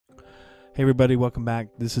Hey everybody, welcome back.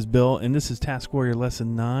 This is Bill, and this is Taskwarrior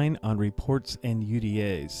Lesson 9 on Reports and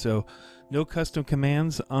UDAs. So no custom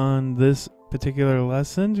commands on this particular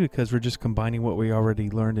lesson because we're just combining what we already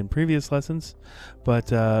learned in previous lessons.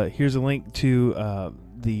 But here's a link to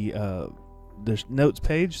the notes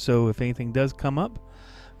page, so if anything does come up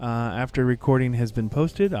after recording has been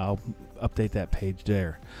posted, I'll update that page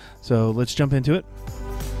there. So let's jump into it.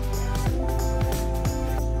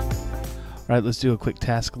 All right, let's do a quick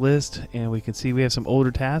task list, and we can see we have some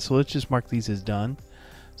older tasks, so let's just mark these as done.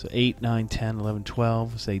 So 8, 9, 10, 11,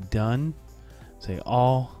 12, say done, say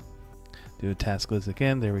all, do a task list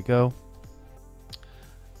again, there we go.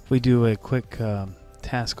 If we do a quick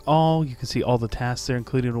task all, you can see all the tasks there,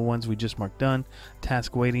 including the ones we just marked done.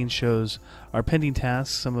 Task waiting shows our pending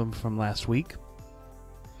tasks, some of them from last week.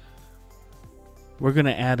 We're going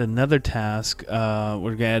to add another task. We're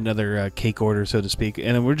going to add another cake order, so to speak, and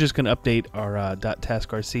then we're just going to update our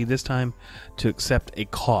 .taskrc this time to accept a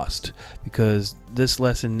cost, because this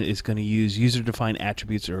lesson is going to use user-defined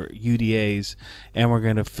attributes, or UDAs, and we're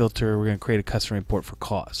going to filter. We're going to create a custom report for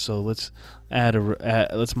cost. So let's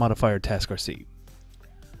let's modify our taskrc.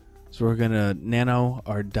 So we're going to nano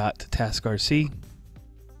our .taskrc.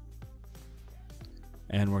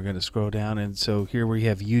 And we're going to scroll down, and so here we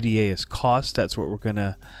have UDA as cost. That's what we're going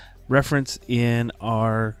to reference in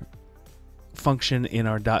our function in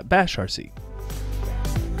our .bashrc.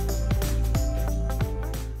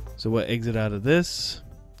 So we'll exit out of this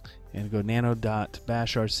and go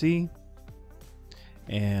nano.bashrc,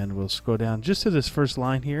 and we'll scroll down just to this first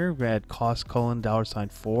line here. We'll add cost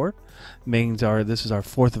 $$4 means this is our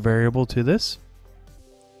fourth variable to this.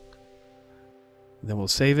 Then we'll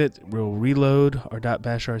save it. We'll reload our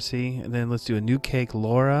 .bashrc, and then let's do a new cake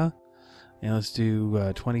Laura, and let's do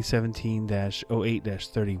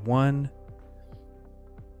 2017-08-31,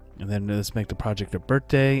 and then let's make the project a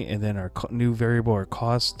birthday, and then our new variable, our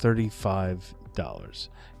cost, $35.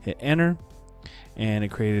 Hit enter, and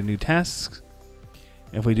it created a new task.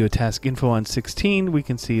 If we do a task info on 16, we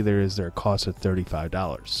can see there is their cost of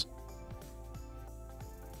 $35.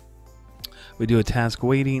 We do a task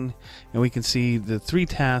waiting, and we can see the three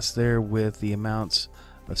tasks there with the amounts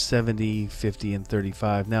of 70, 50, and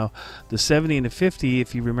 35. Now, the 70 and the 50,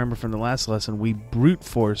 if you remember from the last lesson, we brute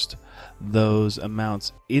forced those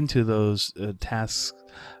amounts into those tasks,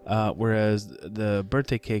 whereas the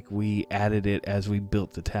birthday cake, we added it as we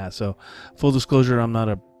built the task. So, full disclosure, I'm not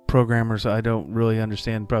a programmer, so I don't really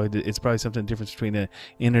understand. It's probably something different between an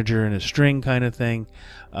integer and a string kind of thing,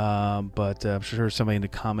 but I'm sure somebody in the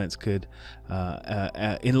comments could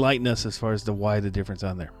enlighten us as far as why the difference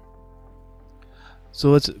on there. So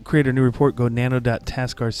let's create a new report. Go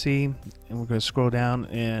nano.taskrc, and we're going to scroll down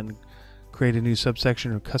and create a new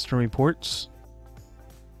subsection of custom reports,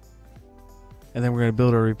 and then we're going to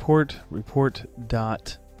build our report. We'll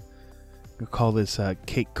call this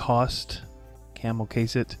cake cost, camel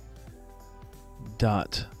case it,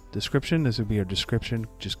 dot description. This would be our description,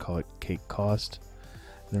 just call it cake cost.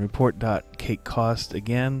 And then report dot cake cost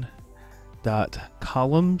again, dot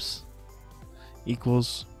columns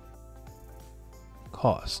equals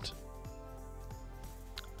cost.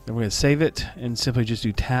 Then we're going to save it and simply just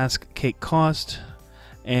do task cake cost,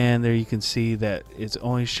 and there you can see that it's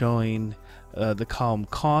only showing the column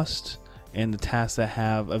cost and the tasks that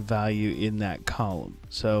have a value in that column.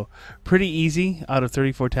 So pretty easy. Out of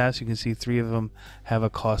 34 tasks, you can see 3 of them have a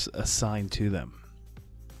cost assigned to them.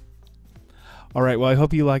 All right, well, I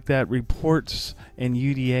hope you like that, reports and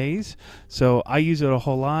UDAs. So I use it a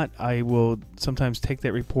whole lot. I will sometimes take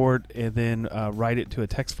that report and then write it to a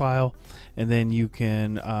text file, and then you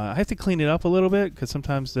can, I have to clean it up a little bit because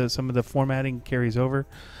sometimes some of the formatting carries over,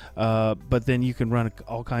 but then you can run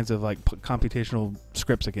all kinds of like computational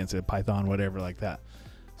scripts against it, Python, whatever like that.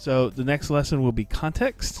 So the next lesson will be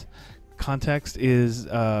context. Context is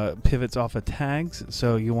pivots off of tags,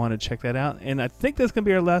 so you want to check that out. And I think that's going to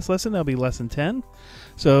be our last lesson. That'll be lesson 10.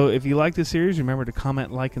 So if you like this series, remember to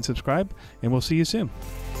comment, like, and subscribe, and we'll see you soon.